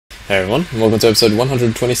Hey everyone, and welcome to episode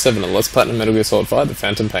 127 of Let's Platinum Metal Gear Solid 5: The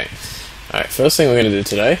Phantom Pain. Alright, first thing we're going to do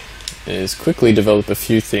today is quickly develop a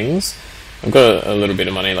few things. I've got a little bit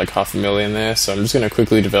of money, like $500,000 there, so I'm just going to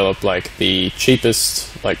quickly develop like the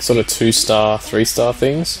cheapest, like sort of 2-star, 3-star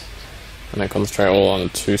things. And then concentrate all on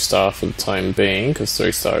 2-star for the time being, because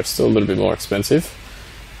 3-star is still a little bit more expensive.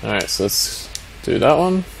 Alright, so let's do that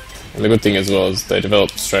one. And the good thing as well is they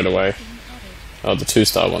develop straight away. Oh, the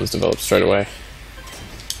 2-star ones develop straight away.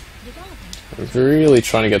 I'm really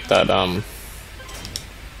trying to get that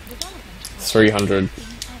 300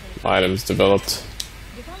 items developed.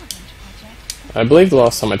 I believe the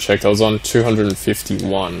last time I checked I was on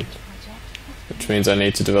 251, which means I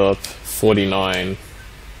need to develop 49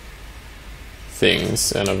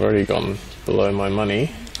 things, and I've already gone below my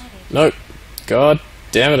money. Nope, god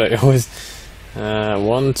damn it, I always...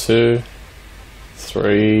 1, 2,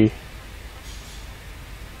 3...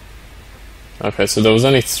 Okay, so there was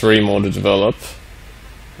only 3 more to develop.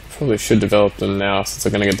 I probably should develop them now since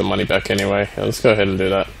I'm going to get the money back anyway. Yeah, let's go ahead and do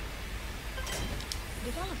that.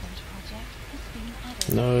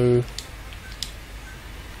 No.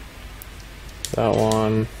 That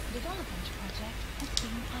one.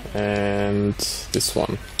 And this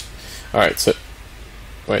one. Alright, so...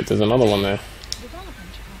 Wait, there's another one there.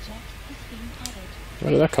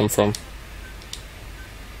 Where did that come from?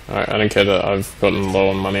 Alright, I don't care that I've gotten low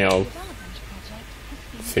on money, I'll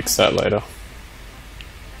fix that later.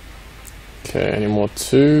 Okay, any more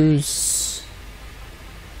 2s?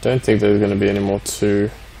 Don't think there's going to be any more 2.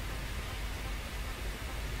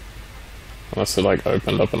 Unless it like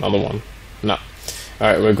opened up another one. Nah.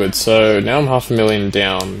 Alright, we're good. So now I'm $500,000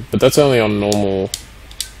 down, but that's only on normal,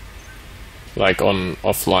 like on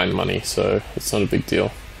offline money, so it's not a big deal.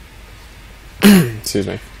 Excuse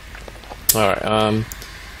me. Alright,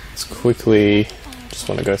 let's quickly, just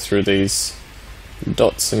want to go through these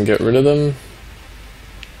dots and get rid of them.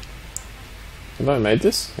 Have I made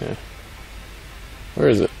this? Yeah. Where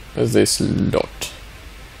is it? Where's this dot?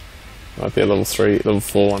 Might be a level 3, level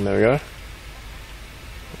 4 one, there we go.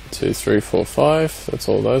 2, 3, 4, 5, that's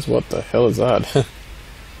all those. What the hell is that?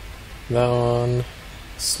 That one.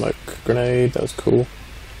 Smoke grenade, that was cool.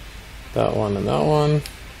 That one and that one.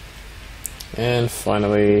 And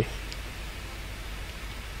finally...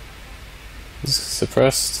 this is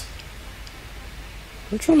suppressed.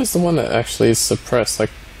 Which one is the one that actually is suppressed? Like,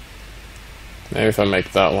 maybe if I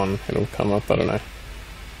make that one, it'll come up, I don't know.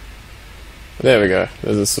 There we go,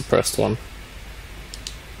 there's a suppressed one.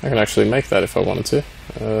 I can actually make that if I wanted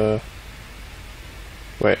to.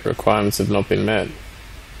 Wait, requirements have not been met.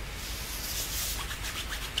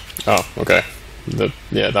 Oh, okay.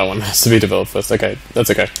 Yeah, that one has to be developed first. Okay, that's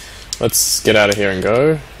okay. Let's get out of here and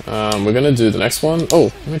go. We're gonna do the next one.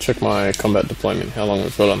 Oh, let me check my combat deployment, how long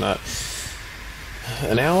we've got on that.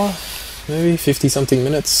 An hour? Maybe 50-something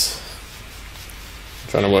minutes? I'm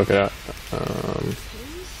trying to work it out.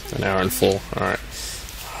 An hour and 4, alright.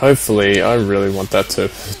 Hopefully, I really want that to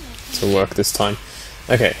work this time.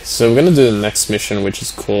 Okay, so we're going to do the next mission, which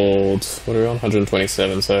is called... what are we on?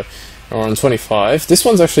 127, so we're on 25. This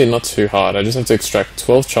one's actually not too hard. I just have to extract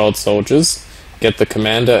 12 child soldiers, get the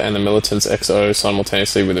commander and the militant's XO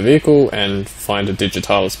simultaneously with a vehicle, and find a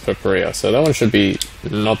digitalis purpurea. So that one should be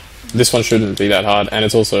not... this one shouldn't be that hard, and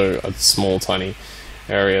it's also a small, tiny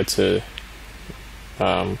area to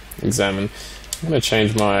examine. I'm going to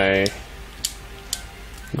change my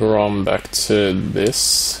Grom back to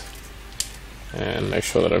this, and make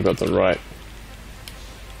sure that I've got the right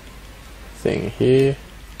thing here,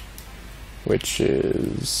 which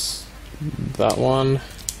is that one,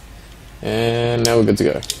 and now we're good to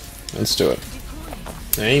go. Let's do it.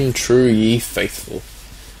 Aim true, ye faithful.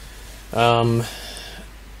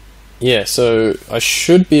 Yeah, so I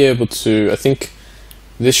should be able to, I think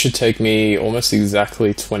this should take me almost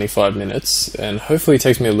exactly 25 minutes, and hopefully it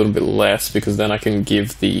takes me a little bit less, because then I can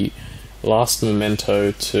give the last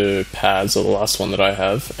memento to Paz, or the last one that I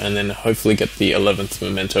have, and then hopefully get the 11th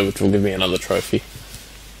memento, which will give me another trophy.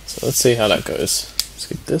 So let's see how that goes.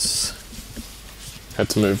 Skip this. Had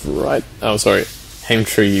to move right. Oh, sorry. Aim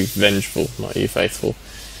true, you vengeful, not you faithful.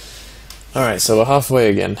 Alright, so we're halfway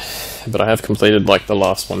again, but I have completed like the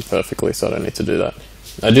last one perfectly, so I don't need to do that.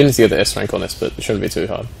 I do need to get the S rank on this, but it shouldn't be too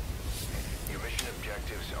hard. Your mission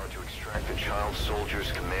objectives are to extract the child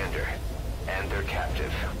soldier's commander and their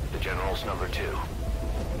captive, the general's number 2.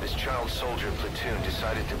 This child soldier platoon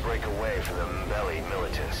decided to break away from the Mbeli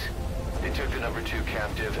militants. They took the number 2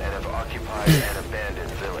 captive and have occupied an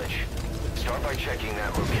abandoned village. Start by checking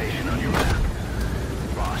that location on your map.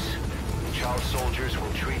 Boss, the child soldiers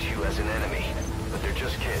will treat you as an enemy, but they're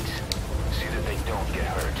just kids. See that they don't get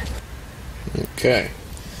hurt. Okay.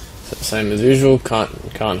 Same as usual, can't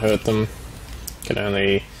hurt them. Can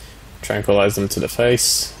only tranquilize them to the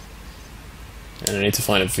face. And I need to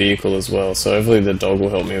find a vehicle as well, so hopefully the dog will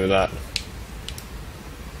help me with that.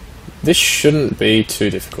 This shouldn't be too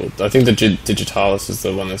difficult. I think the Digitalis is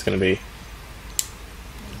the one that's going to be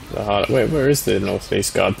the hard. Wait, where is the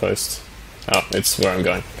northeast guard post? Oh, it's where I'm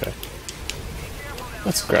going. Okay.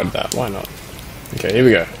 Let's grab that, why not? Okay, here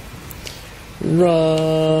we go.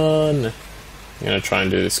 Run! I'm going to try and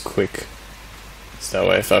do this quick. So that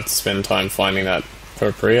way if I have to spend time finding that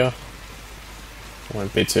Purpurea, it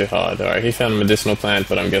won't be too hard. Alright, he found a medicinal plant,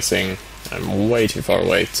 but I'm guessing I'm way too far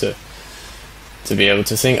away to be able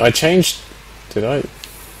to think. I changed... Did I?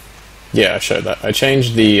 Yeah, I showed that. I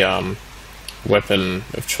changed the weapon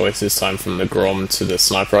of choice this time from the Grom to the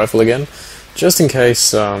sniper rifle again, just in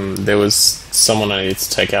case there was someone I needed to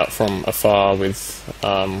take out from afar with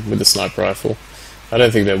the sniper rifle. I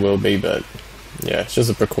don't think there will be, but yeah, it's just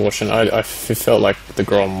a precaution. I felt like the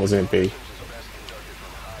Grom was going to be...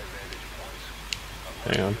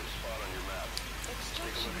 Hang on.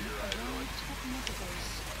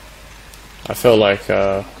 I felt like,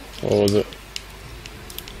 what was it?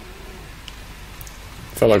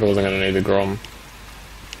 I felt like I wasn't going to need the Grom.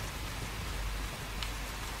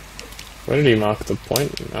 Where did he mark the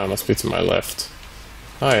point? Oh, it must be to my left.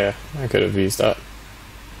 Oh yeah, I could have used that.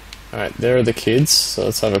 Alright, there are the kids, so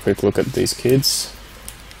let's have a quick look at these kids.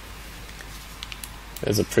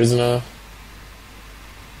 There's a prisoner.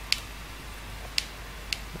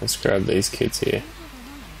 Let's grab these kids here.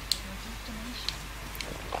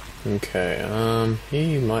 Okay,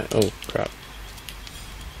 he might... Oh, crap.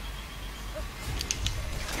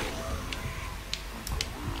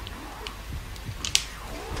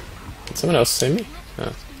 Did someone else see me?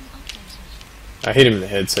 Oh. I hit him in the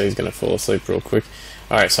head, so he's going to fall asleep real quick.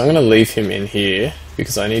 Alright, so I'm going to leave him in here,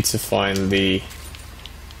 because I need to find the...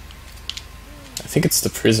 I think it's the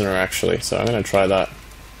prisoner, actually, so I'm going to try that.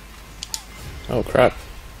 Oh, crap.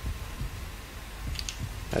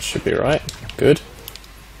 That should be right. Good.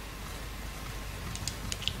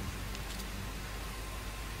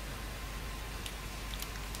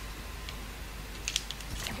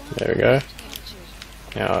 There we go.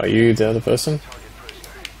 Now, are you the other person?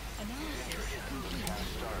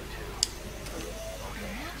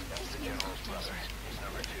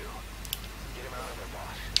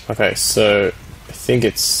 Okay, so I think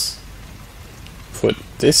it's put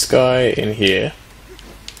this guy in here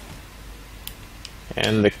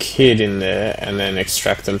and the kid in there and then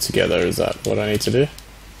extract them together. Is that what I need to do?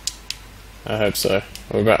 I hope so.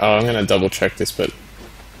 I'm going to double check this, but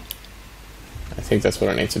I think that's what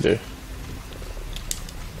I need to do.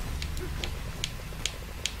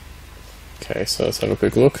 Okay, so let's have a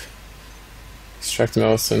quick look. Extract the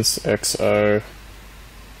Millicents, XO.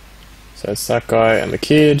 So it's that guy and the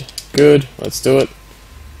kid. Good, let's do it.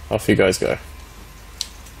 Off you guys go.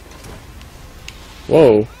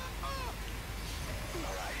 Whoa.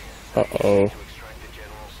 Uh-oh.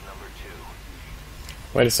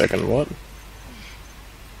 Wait a second, what?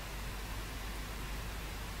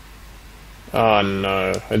 Oh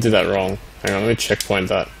no, I did that wrong. Hang on, let me checkpoint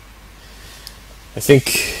that. I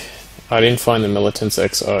think I didn't find the Militants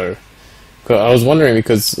XO. I was wondering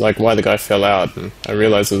because, like, why the guy fell out, and I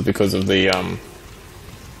realized it was because of the,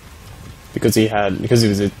 because he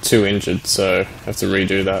was too injured, so I have to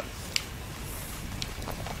redo that.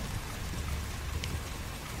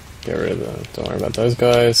 Get rid of them, don't worry about those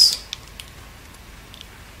guys.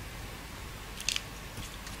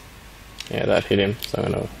 Yeah, that hit him, so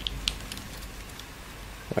I'm gonna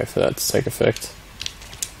wait for that to take effect.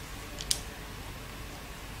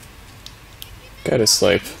 Go to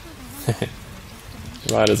sleep.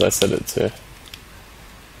 Right as I said it to.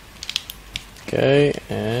 Okay,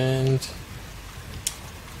 and...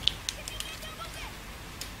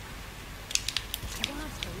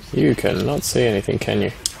 You cannot see anything, can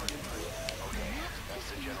you?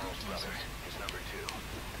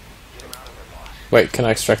 Wait, can I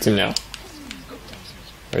extract him now?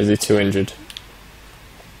 Or is he too injured?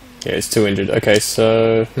 Yeah, he's too injured. Okay,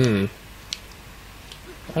 so... I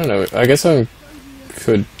don't know, I guess I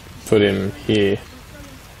could put him here.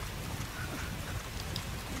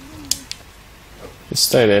 Just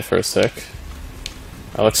stay there for a sec.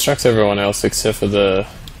 I'll extract everyone else except for the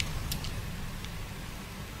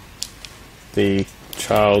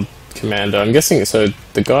child commander. I'm guessing, so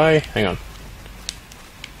the guy, hang on.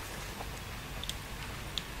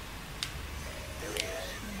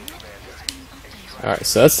 Alright,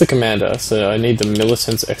 so that's the commander, so I need the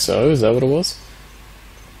Militants XO, is that what it was?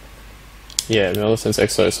 Yeah, Militants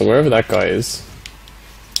XO, so wherever that guy is,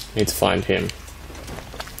 I need to find him.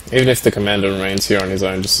 Even if the commander remains here on his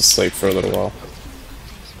own just to sleep for a little while.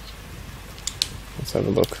 Let's have a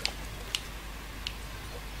look.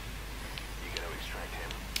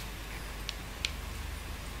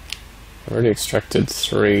 I've already extracted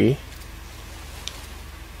 3.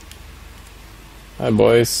 Hi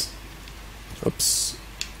boys. Oops.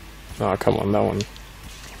 Oh, come on, that one.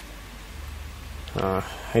 I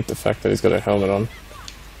hate the fact that he's got a helmet on.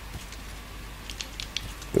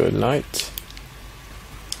 Good night.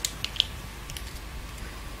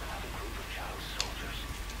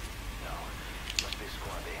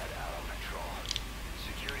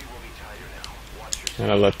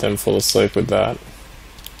 And I let them fall asleep with that.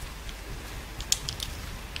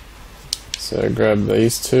 So grab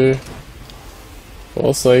these 2. Fall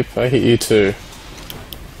asleep, I hit you too.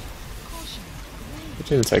 It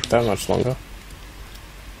didn't take that much longer.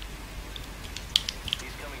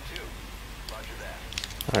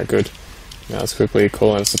 Alright, good. Now let's quickly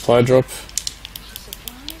call in a supply drop.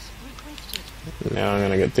 Now I'm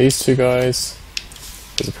gonna get these 2 guys.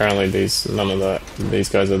 Because apparently these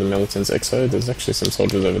guys are the Militants XO. There's actually some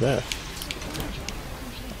soldiers over there.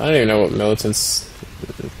 I don't even know what Militants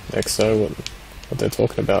XO, what they're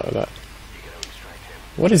talking about with that.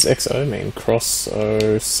 What does XO mean? Cross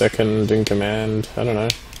O, second in command? I don't know.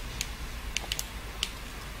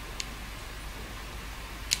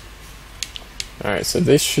 Alright, so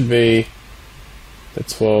this should be the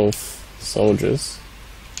 12 soldiers.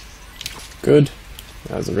 Good.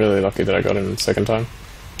 I was really lucky that I got him the second time.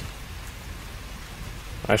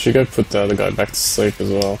 I should go put the other guy back to sleep as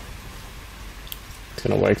well. He's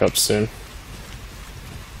gonna wake up soon.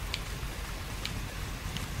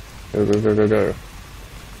 Go, go, go, go, go.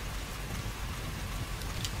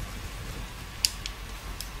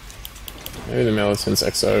 Maybe the Militants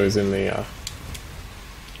XO is in the,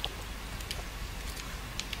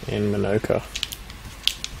 in Minoka.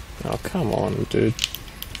 Oh, come on, dude.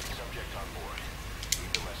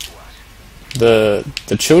 The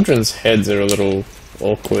children's heads are a little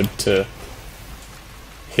awkward to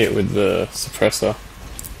hit with the suppressor.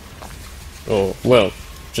 Or, well,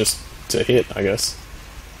 just to hit, I guess.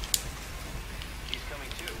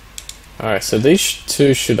 Alright, so these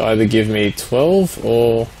 2 should either give me 12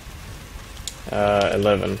 or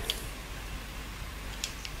 11.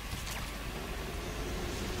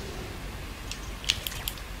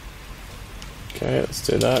 Okay, let's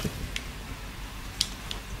do that.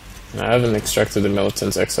 And I haven't extracted the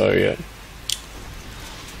Militants XO yet.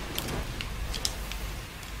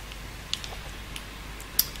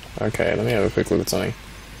 Okay, let me have a quick look at something.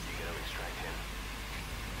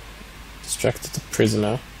 Extracted the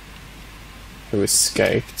prisoner who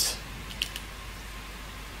escaped.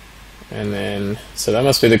 And then, so that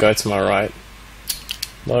must be the guy to my right.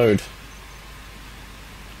 Load.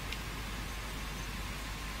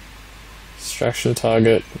 Extraction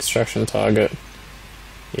target, extraction target.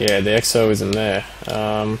 Yeah, the XO isn't there.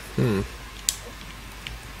 How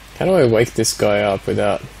do I wake this guy up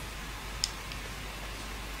without...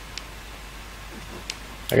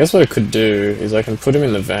 I guess what I could do is I can put him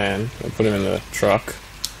in the van, or put him in the truck,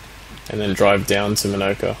 and then drive down to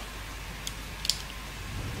Minoka.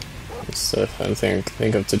 That's the only thing I can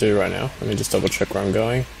think of to do right now. Let me just double check where I'm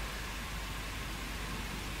going.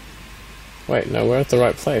 Wait, no, we're at the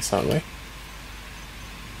right place, aren't we?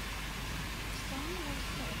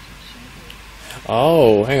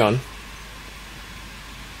 Oh, hang on.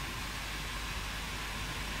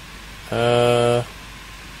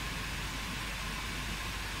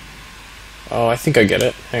 Oh, I think I get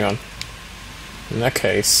it. Hang on. In that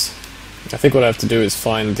case, I think what I have to do is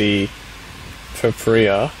find the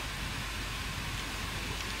Purpurea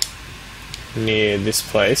near this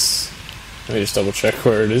place. Let me just double check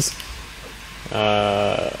where it is.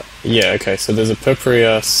 Yeah, okay, so there's a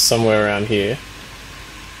Purpurea somewhere around here.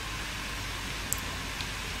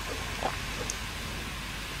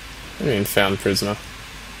 I mean, found prisoner.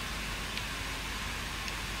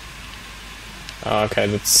 Oh, okay,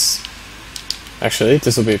 that's... Actually,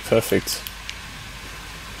 this will be perfect.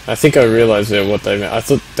 I think I realized there what they meant. I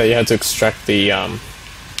thought that you had to extract the,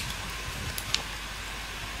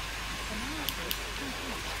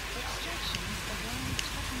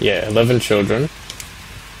 yeah, 11 children.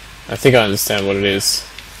 I think I understand what it is.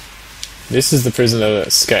 This is the prisoner that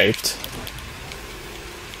escaped.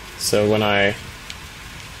 So when I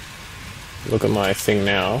look at my thing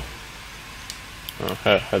now... Oh,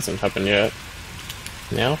 that hasn't happened yet.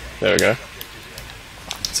 Now? There we go.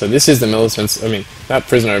 So this is the Militants... I mean, that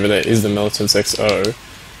prisoner over there is the Militants XO,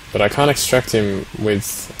 but I can't extract him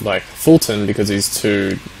with, like, Fulton because he's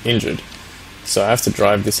too injured. So I have to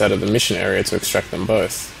drive this out of the mission area to extract them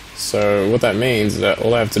both. So what that means is that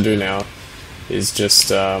all I have to do now is just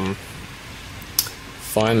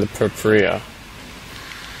find the Propria.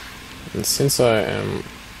 And since I am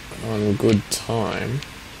on good time,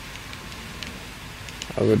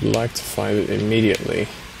 I would like to find it immediately.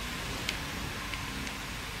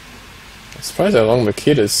 I'm surprised how long the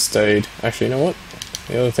kid has stayed. Actually, you know what?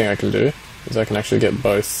 The other thing I can do is I can actually get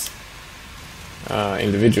both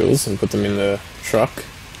individuals and put them in the truck.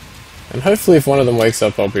 And hopefully if one of them wakes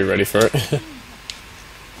up, I'll be ready for it.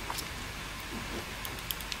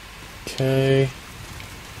 Okay.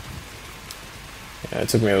 Yeah, it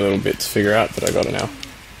took me a little bit to figure out, but I got it now.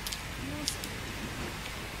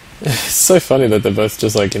 It's so funny that they're both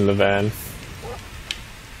just like in the van.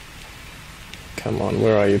 Come on,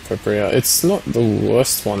 where are you, Propria? It's not the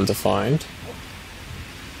worst one to find.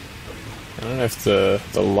 I don't know if the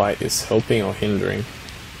light is helping or hindering.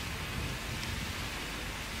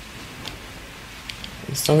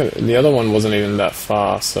 It's not gonna, the other one wasn't even that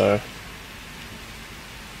far, so I'm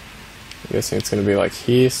guessing it's going to be like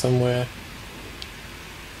here somewhere.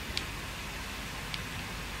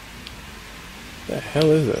 What the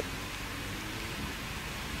hell is it?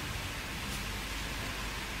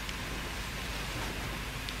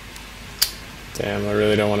 Damn, I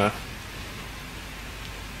really don't want to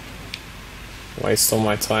waste all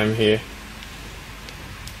my time here.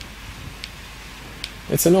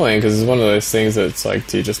 It's annoying because it's one of those things that it's like,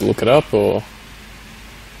 do you just look it up, or...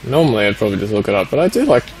 Normally I'd probably just look it up, but I do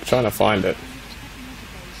like trying to find it.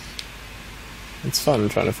 It's fun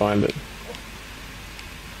trying to find it.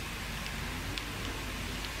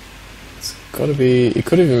 It's gotta be... It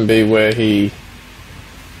could even be where he...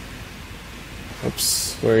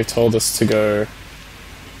 Oops, where he told us to go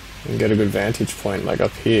and get a good vantage point, like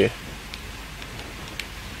up here.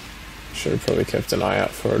 Should have probably kept an eye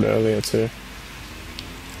out for it earlier too.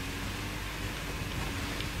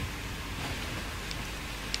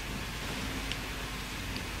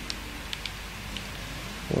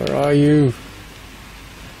 Where are you?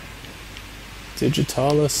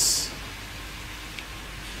 Digitalis?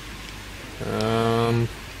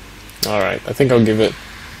 Alright, I think I'll give it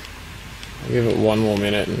one more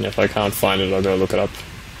minute, and if I can't find it, I'll go look it up.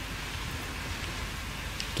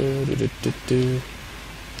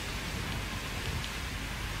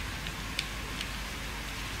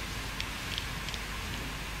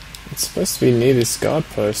 It's supposed to be near this guard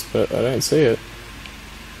post, but I don't see it.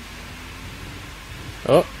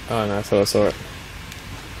 Oh no, I thought I saw it.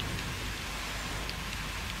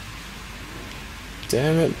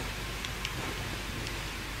 Damn it.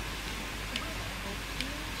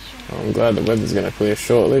 Well, I'm glad the weather's going to clear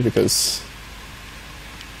shortly, because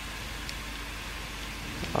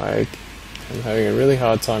I am having a really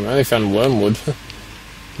hard time. I only found wormwood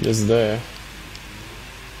just there.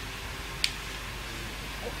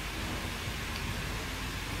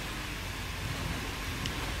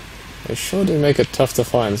 They sure do make it tough to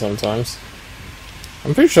find sometimes.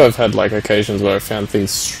 I'm pretty sure I've had like occasions where I found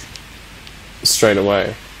things straight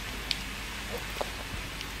away.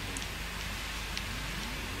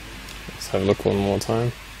 Let's have a look one more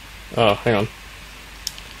time. Oh, hang on.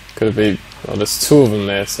 Could it be... Well, there's two of them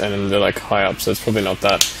there, and they're like high up, so it's probably not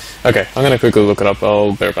that. Okay, I'm gonna quickly look it up.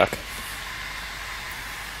 I'll be right back.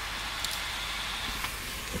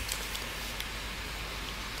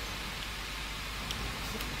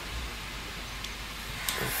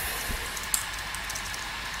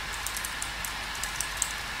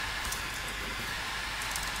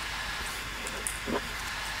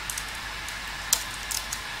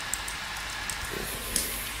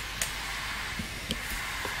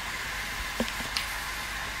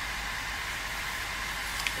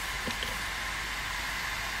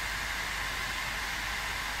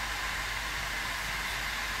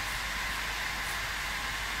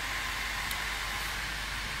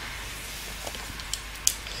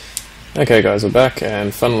 Okay guys, we're back,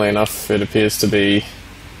 and funnily enough, it appears to be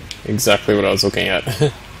exactly what I was looking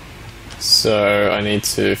at. So I need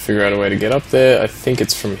to figure out a way to get up there. I think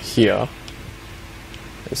it's from here.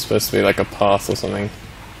 It's supposed to be like a path or something.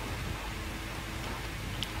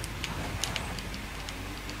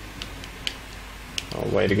 Oh,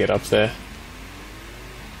 way to get up there.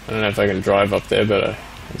 I don't know if I can drive up there, but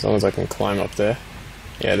as long as I can climb up there.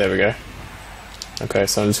 Yeah, there we go. Okay,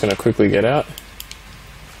 so I'm just going to quickly get out.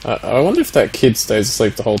 I wonder if that kid stays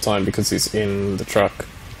asleep the whole time because he's in the truck.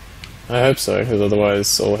 I hope so, because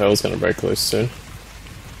otherwise all hell's going to break loose soon.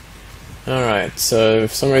 Alright, so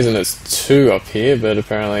for some reason it's 2 up here, but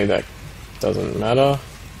apparently that doesn't matter.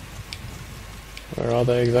 Where are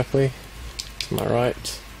they exactly? To my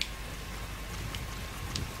right.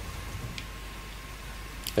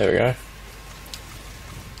 There we go.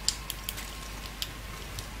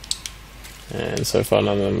 And so far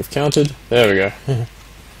none of them have counted. There we go.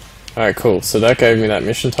 Alright, cool. So that gave me that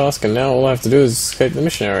mission task, and now all I have to do is escape the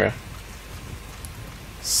mission area.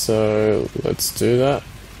 So let's do that.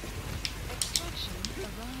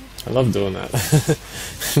 I love doing that.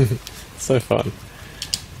 So fun.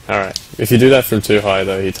 Alright, if you do that from too high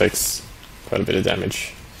though, he takes quite a bit of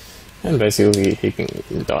damage. And basically he can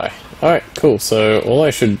die. Alright, cool. So all I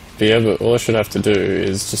should have to do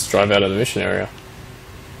is just drive out of the mission area.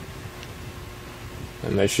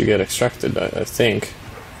 And they should get extracted, I think.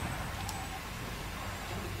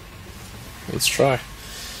 Let's try.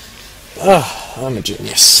 Ah, I'm a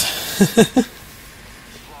genius.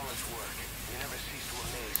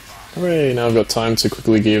 Hooray, now I've got time to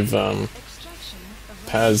quickly give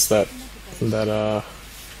Paz that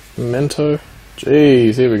memento.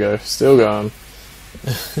 Jeez, here we go, still going.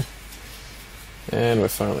 And we're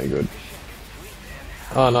finally good.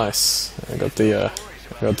 Oh, nice. I got the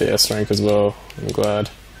S rank as well. I'm glad.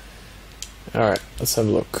 Alright, let's have a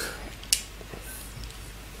look.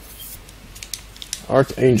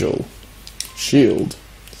 Archangel. Shield.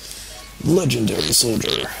 Legendary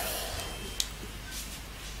soldier.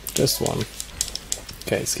 Just one.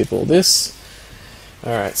 Okay, skip all this.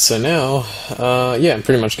 Alright, so now, yeah, I'm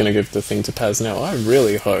pretty much going to give the thing to Paz now. I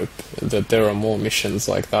really hope that there are more missions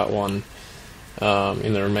like that one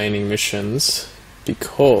in the remaining missions,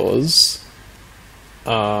 because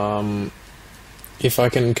if I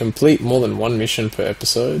can complete more than one mission per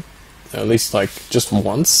episode, at least like just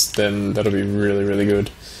once, then that'll be really, really good.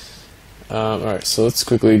 Alright, so let's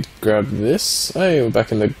quickly grab this. Hey, we're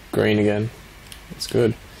back in the green again. That's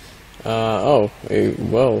good. Well,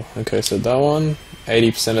 okay, so that one,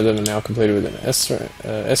 80% of them are now completed with an S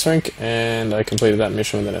rank, and I completed that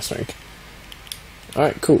mission with an S rank.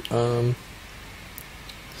 Alright, cool.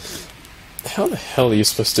 How the hell are you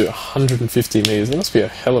supposed to do 150 meters? There must be a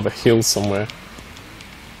hell of a hill somewhere.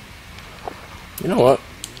 You know what?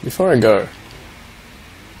 Before I go,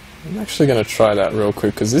 I'm actually going to try that real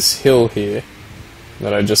quick, because this hill here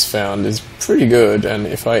that I just found is pretty good, and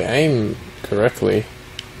if I aim correctly,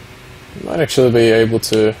 I might actually be able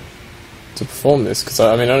to perform this, because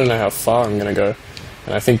I mean, I don't know how far I'm going to go,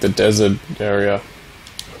 and I think the desert area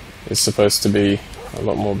is supposed to be a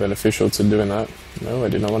lot more beneficial to doing that. No, I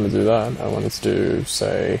did not want to do that. I wanted to do,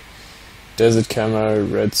 say, desert camo,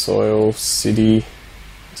 red soil, city.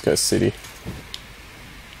 Let's go city.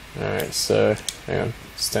 Alright, so, hang on,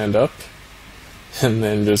 stand up, and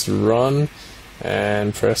then just run,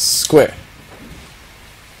 and press square.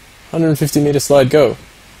 150 meter slide, go!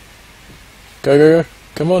 Go, go, go,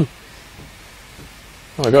 come on!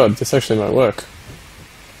 Oh my god, this actually might work.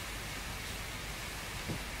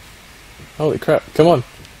 Holy crap, come on!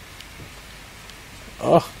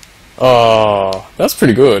 Oh, that's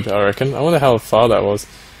pretty good, I reckon. I wonder how far that was.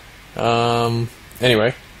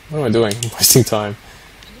 Anyway, what am I doing? I'm wasting time.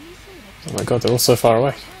 Oh my god, they're all so far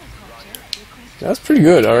away. That's pretty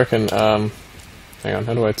good, I reckon. Hang on,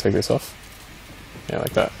 how do I take this off? Yeah,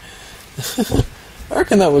 like that. I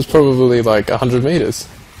reckon that was probably like 100 meters.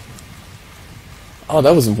 Oh,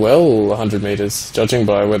 that was well 100 meters, judging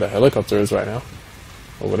by where the helicopter is right now.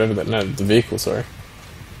 Or whatever that, no, the vehicle, sorry.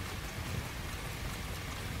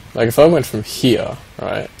 Like if I went from here,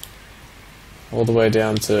 right, all the way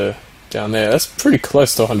down to down there, that's pretty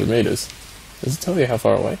close to 100 meters. Does it tell you how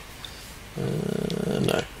far away?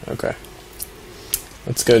 No, okay.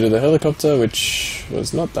 Let's go to the helicopter, which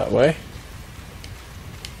was not that way.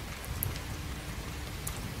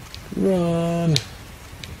 Run!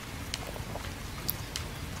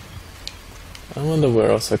 I wonder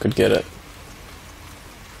where else I could get it.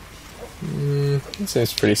 This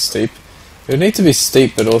seems pretty steep. It would need to be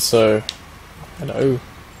steep, but also... Hello?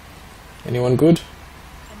 Anyone good?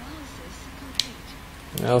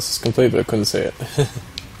 Analysis complete, but I couldn't see it.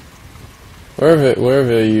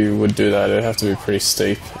 Wherever you would do that, it would have to be pretty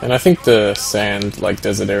steep. And I think the sand, like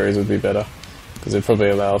desert areas, would be better, because it probably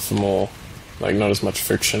allow for more, like not as much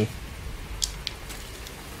friction.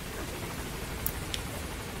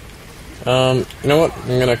 You know what?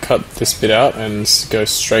 I'm gonna cut this bit out and go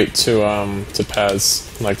straight to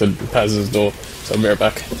Paz, like the Paz's door. So I'll be right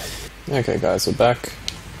back. Okay, guys, we're back.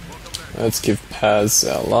 Let's give Paz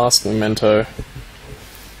our last memento.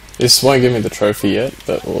 This won't give me the trophy yet,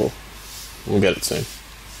 but we'll get it soon.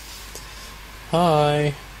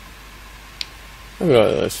 Hi. Look at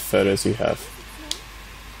all those photos you have.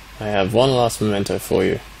 I have one last memento for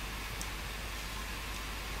you.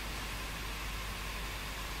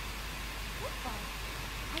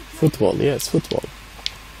 Football, yes, football.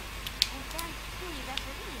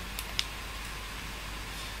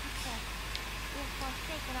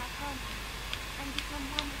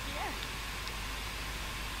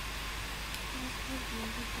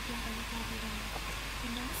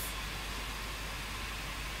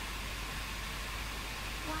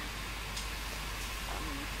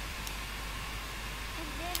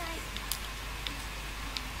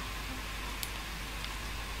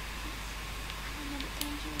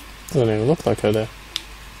 Doesn't even look like her there.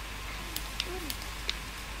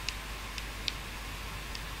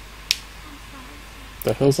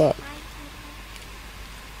 The hell's that?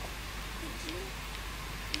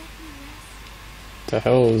 The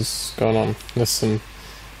hell is going on? This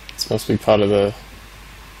must be part of the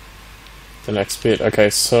next bit. Okay,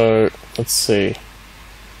 so let's see.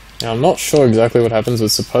 Now I'm not sure exactly what happens, but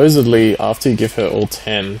supposedly after you give her all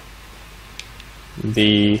 10,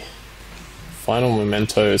 the final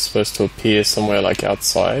memento is supposed to appear somewhere like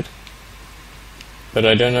outside. But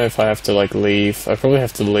I don't know if I have to like leave. I probably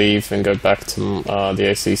have to leave and go back to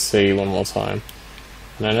the ACC one more time.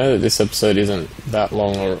 And I know that this episode isn't that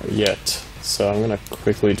long yet, so I'm going to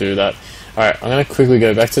quickly do that. Alright, I'm going to quickly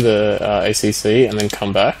go back to the ACC and then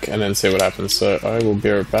come back and then see what happens. So I will be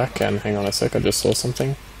right back, and hang on a sec, I just saw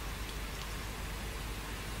something.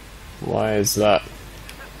 Why is that?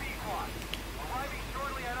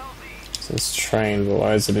 It says train, but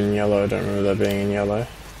why is it in yellow? I don't remember that being in yellow.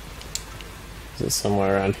 Is it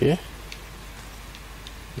somewhere around here?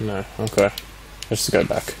 No, okay. Let's just go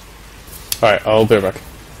back. Alright, I'll be right back.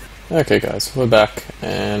 Okay guys, we're back,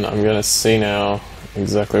 and I'm gonna see now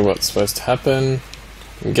exactly what's supposed to happen.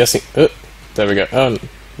 I'm guessing... there we go. Oh,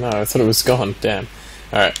 no, I thought it was gone. Damn.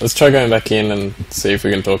 Alright, let's try going back in and see if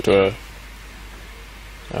we can talk to her.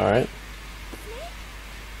 Alright.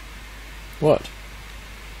 What?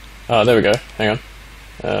 Oh, there we go. Hang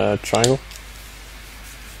on. Triangle.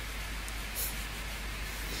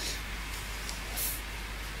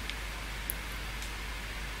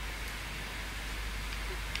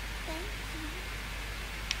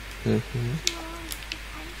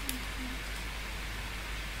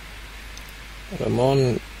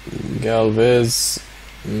 Ramon Galvez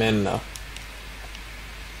Mena.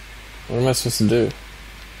 What am I supposed to do?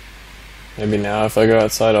 Maybe now if I go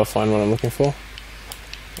outside I'll find what I'm looking for.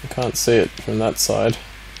 I can't see it from that side.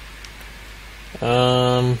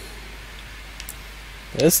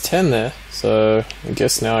 There's 10 there, so I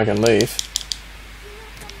guess now I can leave.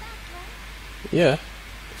 Yeah,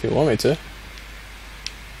 if you want me to.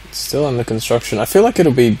 It's still under construction. I feel like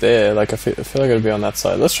it'll be there, like I feel like it'll be on that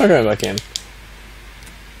side. Let's try going back in.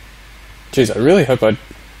 Jeez, I really hope I...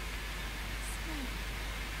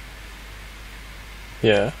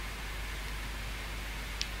 Yeah.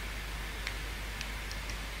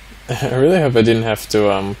 I really hope I didn't have to,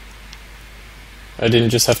 I didn't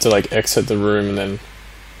just have to, like, exit the room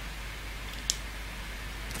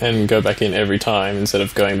and go back in every time instead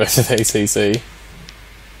of going back to the ACC.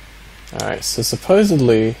 Alright, so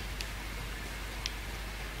supposedly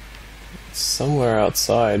it's somewhere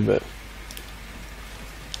outside, but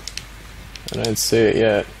I don't see it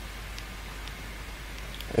yet.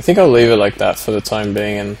 I think I'll leave it like that for the time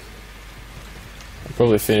being, and I'll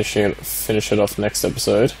probably finish it off next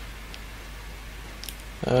episode.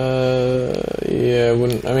 Yeah,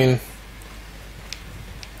 I mean,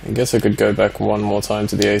 I guess I could go back one more time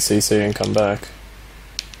to the ACC and come back.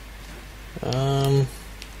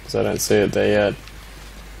 Because I don't see it there yet.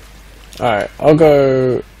 Alright,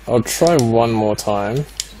 I'll try one more time.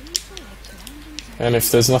 And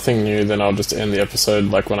if there's nothing new, then I'll just end the episode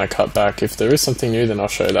like when I cut back. If there is something new, then I'll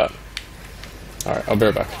show that. Alright, I'll be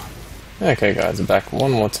right back. Okay guys, I'm back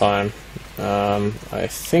one more time. I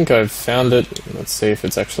think I've found it. Let's see if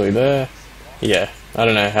it's actually there. Yeah, I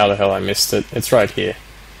don't know how the hell I missed it. It's right here.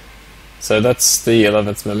 So that's the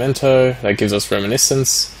 11th memento. That gives us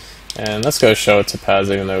Reminiscence. And let's go show it to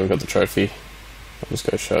Paz, even though we've got the trophy. I'll just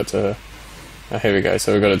go show it to her. Oh, here we go.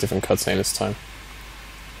 So we've got a different cutscene this time.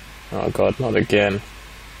 Oh god, not again.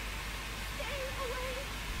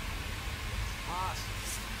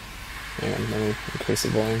 Hang on, let me increase the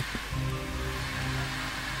volume.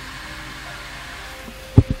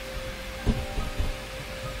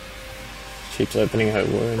 Keeps opening her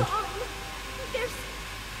wound.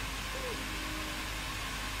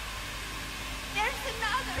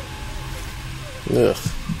 Ugh.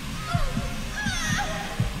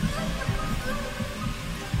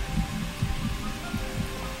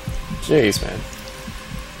 Jeez, man.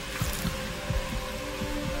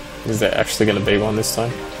 Is there actually going to be one this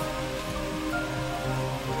time?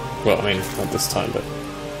 Well, I mean, not this time, but...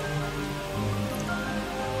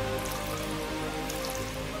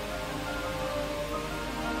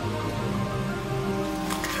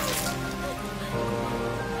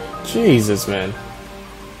 Jesus, man.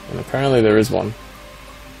 And apparently there is one.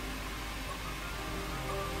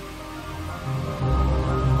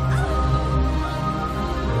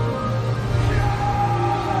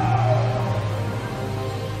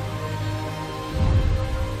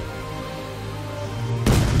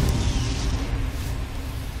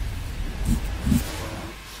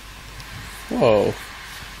 Whoa.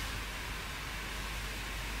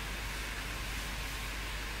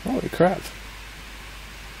 Holy crap.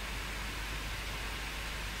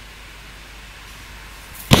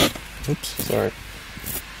 Oops, sorry.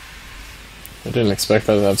 I didn't expect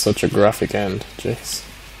that to have such a graphic end. Jeez.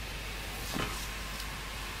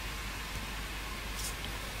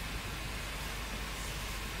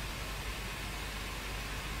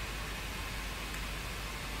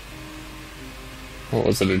 What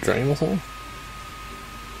was it, a dream or something?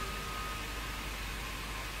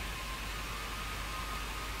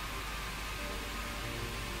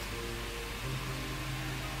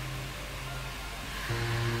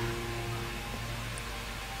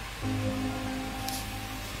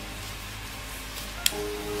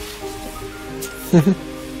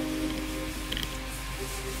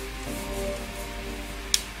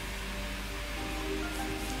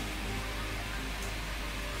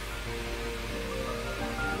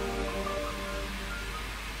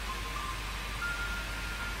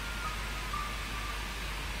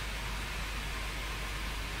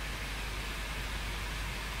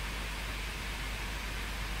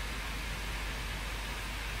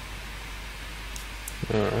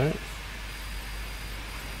 Alright.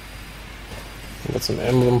 Got some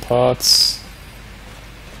emblem parts.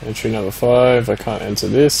 Entry number 5. I can't enter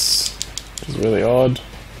this, which is really odd.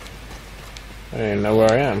 I don't even know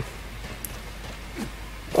where I am.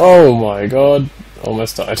 Oh my god.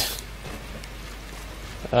 Almost died.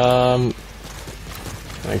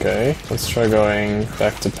 Okay, let's try going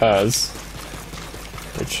back to Paz,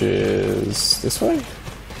 which is this way?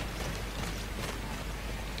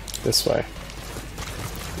 This way.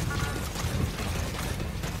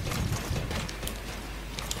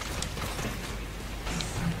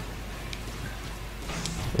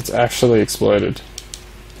 It's actually exploded.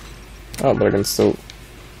 Oh, but I can still...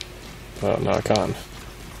 Oh, no, I can't.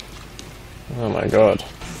 Oh my god.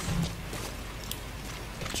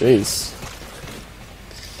 Jeez.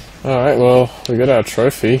 Alright, well, we got our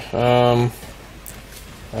trophy. That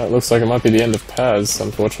looks like it might be the end of Paz,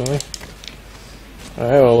 unfortunately.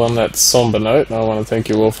 Alright, well, on that somber note, I want to thank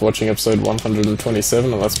you all for watching episode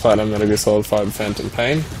 127 of Let's Platinum Metal Gear Solid 5 Phantom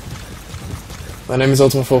Pain. My name is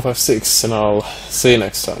Ultima456, and I'll see you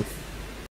next time.